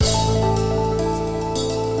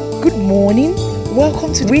Good morning.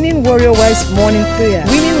 Welcome to Winning Warrior Wives Morning Prayer.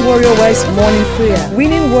 Winning Warrior Wives Morning Prayer.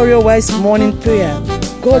 Winning Warrior Wives Morning Prayer.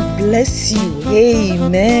 God bless you.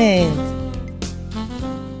 Amen.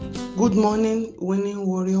 Good morning, Winning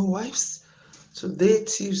Warrior Wives. Today,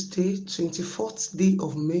 Tuesday, 24th day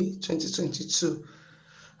of May 2022.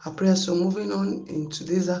 Our prayers are moving on in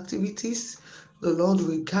today's activities. The Lord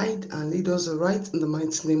will guide and lead us aright in the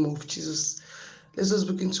mighty name of Jesus. Let us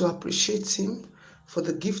begin to appreciate Him for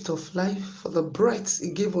the gift of life, for the breath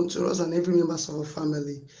He gave unto us and every member of our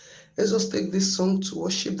family. Let us take this song to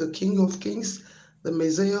worship the King of Kings, the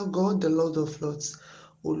Messiah God, the Lord of Lords.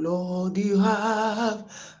 Oh Lord, you have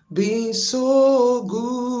been so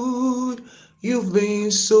good. You've been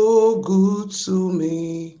so good to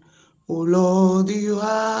me. Oh Lord, you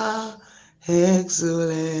are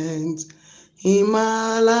excellent in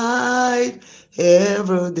my life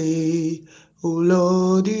every day. Oh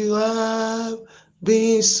Lord, you have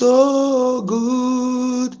been so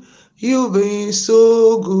good. You've been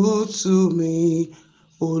so good to me.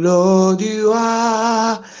 Oh Lord, you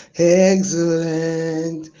are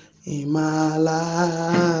excellent in my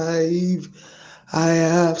life. I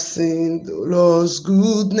have seen the Lord's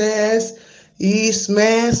goodness, His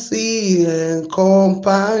mercy and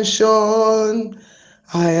compassion.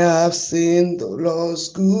 I have seen the Lord's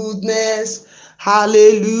goodness.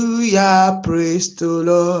 Hallelujah, praise the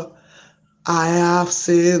Lord. I have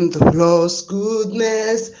seen the Lord's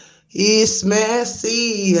goodness, His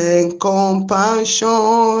mercy and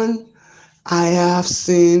compassion. I have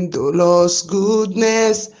seen the Lord's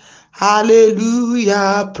goodness.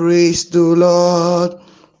 Hallelujah, praise the Lord.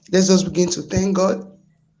 Let's just begin to thank God.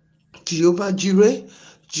 Jehovah Jireh,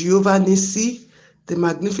 Jehovah Nissi, the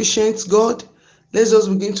magnificent God. Let's just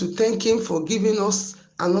begin to thank Him for giving us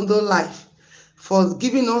another life, for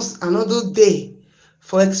giving us another day,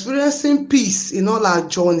 for experiencing peace in all our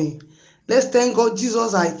journey. Let's thank God.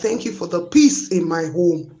 Jesus, I thank you for the peace in my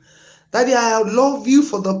home. Daddy, I love you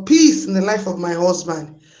for the peace in the life of my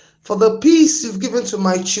husband, for the peace you've given to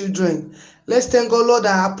my children. Let's thank God. Lord,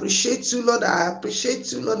 I appreciate you. Lord, I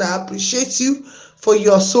appreciate you. Lord, I appreciate you, for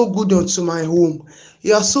you are so good unto my home.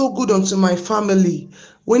 You are so good unto my family.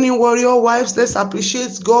 Winning Warrior Wives, let's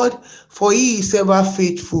appreciate God, for He is ever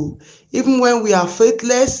faithful. Even when we are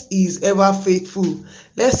faithless, He is ever faithful.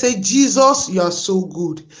 Let's say, Jesus, you are so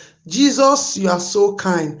good. Jesus, you are so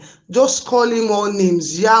kind. Just call Him all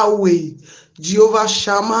names. Yahweh, Jehovah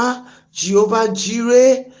Shammah, Jehovah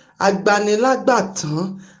Jireh,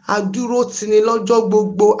 Agbanilágbàtán, Adúrótini lọ́jọ́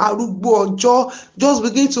gbogbo, Arúgbó ọjọ́. Just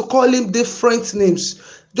begin to call Him different names,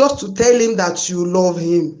 just to tell Him that you love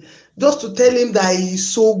Him, just to tell Him that He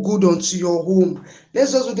is so good unto your home.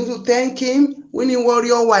 Let's just begin to thank Him, Winning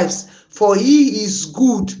Warrior Wives, for He is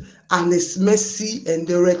good and His mercy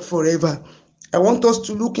endureth forever. I want us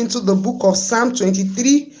to look into the book of Psalm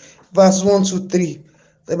 23, verse 1 to 3.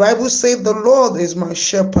 The Bible says, the Lord is my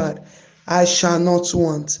shepherd, I shall not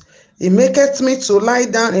want. He maketh me to lie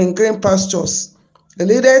down in green pastures. He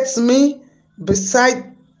leadeth me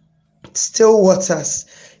beside still waters.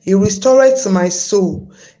 He restoreth my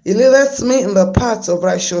soul. He leadeth me in the path of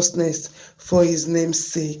righteousness for His name's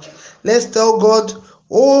sake. Let's tell God,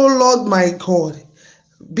 oh Lord my God,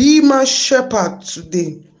 be my shepherd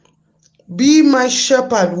today. Be my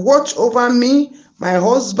shepherd. Watch over me, my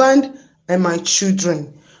husband, and my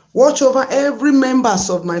children. Watch over every members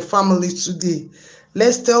of my family today.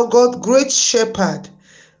 Let's tell God, great shepherd,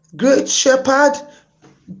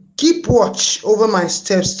 keep watch over my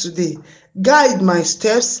steps today. Guide my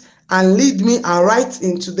steps and lead me aright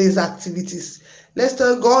in today's activities. Let's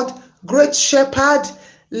tell God, great shepherd,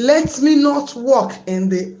 let me not walk in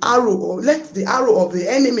the arrow, or let the arrow of the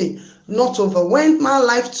enemy not overwhelm my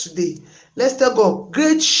life today. Let's tell God,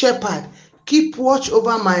 great shepherd, keep watch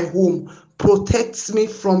over my home. Protect me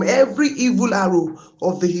from every evil arrow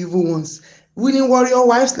of the evil ones. Winning Warrior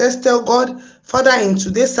Wives, let's tell God, Father, in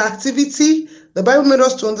today's activity, the Bible made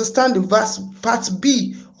us to understand the verse part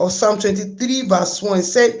B of Psalm 23, verse 1. It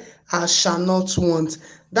said, I shall not want.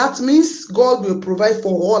 That means God will provide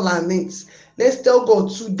for all our needs. Let's tell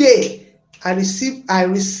God, today I receive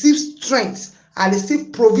strength. I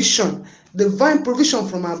receive provision, divine provision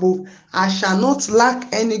from above. I shall not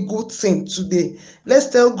lack any good thing today. Let's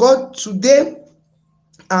tell God, today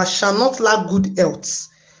I shall not lack good health.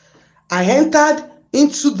 I entered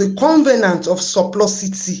into the covenant of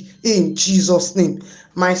surplusity in Jesus' name.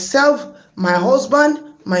 Myself, my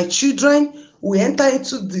husband, my children, we enter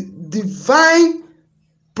into the divine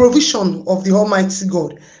provision of the Almighty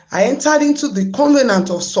God. I entered into the covenant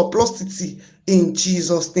of surplusity in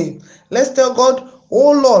Jesus' name. Let's tell God,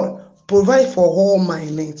 oh Lord, provide for all my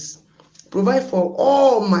needs. provide for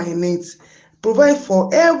all my needs, provide for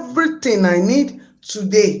everything I need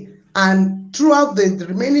today and throughout the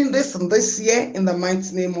remaining days of this year in the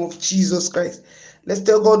mighty name of Jesus Christ. Let's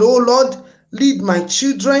tell God, oh Lord, lead my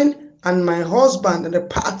children and my husband in the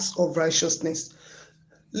paths of righteousness.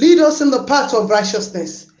 Lead us in the path of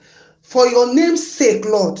righteousness. For your name's sake,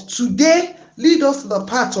 Lord, today lead us in the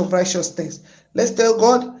path of righteousness. Let's tell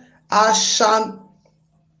God, I shall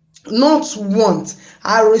not want.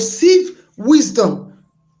 I receive wisdom,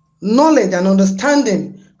 knowledge, and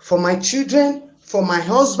understanding for my children, for my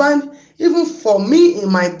husband, even for me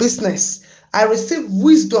in my business. I receive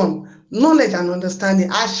wisdom, knowledge, and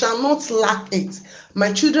understanding. I shall not lack it.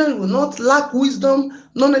 My children will not lack wisdom,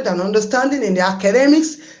 knowledge, and understanding in their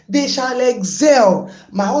academics. They shall excel.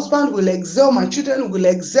 My husband will excel. My children will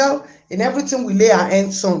excel in everything we lay our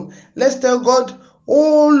hands on. Let's tell God,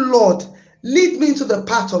 oh Lord, lead me into the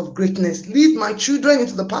path of greatness. Lead my children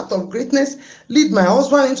into the path of greatness. Lead my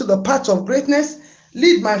husband into the path of greatness.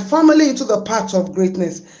 Lead my family into the path of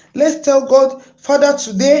greatness. Let's tell God, Father,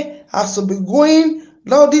 today as we be going,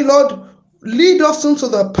 Lordy, Lord, lead us into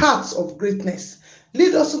the paths of greatness.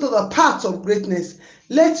 Lead us into the paths of greatness.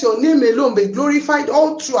 Let your name alone be glorified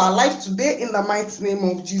all through our life today in the mighty name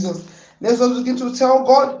of Jesus. Let's also begin to tell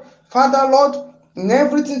God, Father, Lord, in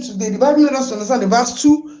everything today. The Bible made us understand the verse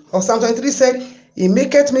 2 of Psalm 23 said, He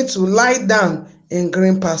maketh me to lie down in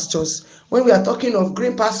green pastures. When we are talking of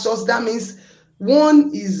green pastures, that means one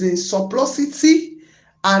is a surplusity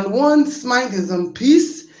and one's mind is in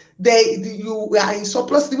peace. You are in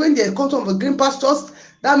surplusity. When they come to the green pastures,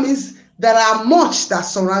 that means there are much that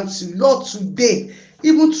surrounds you. Lord, today,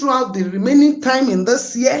 even throughout the remaining time in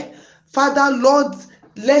this year, Father, Lord,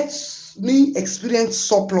 let me experience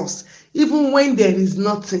surplus. Even when there is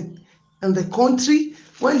nothing in the country,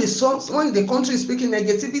 when the country is speaking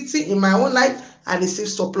negativity in my own life, I receive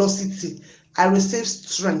surplusity. I receive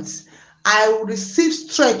strength. I receive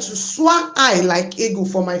strength to soar high like eagle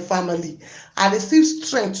for my family. I receive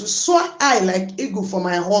strength to soar high like eagle for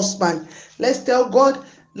my husband. Let's tell God,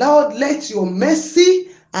 Lord, let your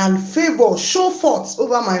mercy and favor show forth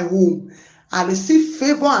over my home. I receive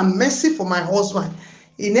favor and mercy for my husband.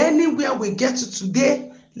 In anywhere we get to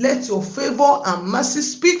today, let your favor and mercy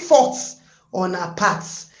speak forth on our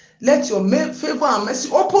paths. Let your favor and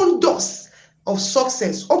mercy open doors of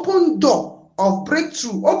success, open door of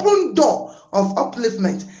breakthrough, open door of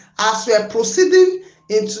upliftment. As we are proceeding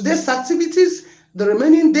in today's activities, the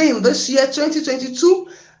remaining day in this year 2022,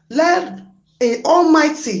 let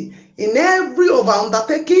Almighty in every of our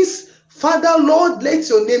undertakings, Father, Lord, let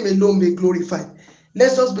your name alone be glorified.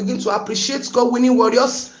 Let's just begin to appreciate God, winning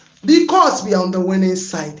warriors, because we are on the winning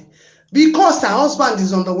side, because our husband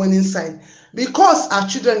is on the winning side, because our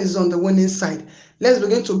children is on the winning side. Let's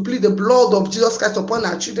begin to plead the blood of Jesus Christ upon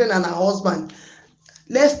our children and our husband.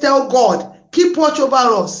 Let's tell God, keep watch over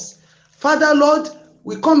us. Father, Lord,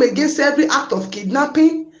 we come against every act of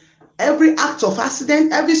kidnapping, every act of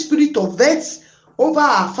accident, every spirit of death over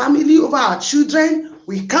our family, over our children.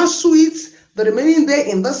 We cancel it the remaining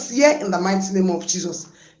day in this year in the mighty name of Jesus.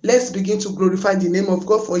 Let's begin to glorify the name of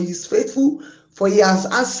God, for He is faithful, for He has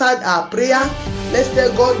answered our prayer. Let's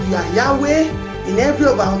tell God, you are Yahweh. In every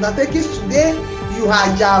of our undertakings today, you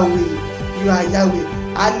are Yahweh. You are Yahweh.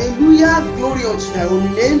 Hallelujah. Glory unto thy holy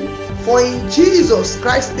name. For in Jesus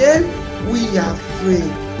Christ's name we have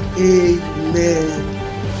prayed. Amen.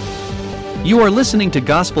 You are listening to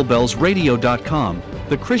GospelBellsRadio.com,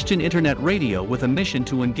 the Christian internet radio with a mission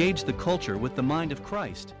to engage the culture with the mind of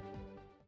Christ.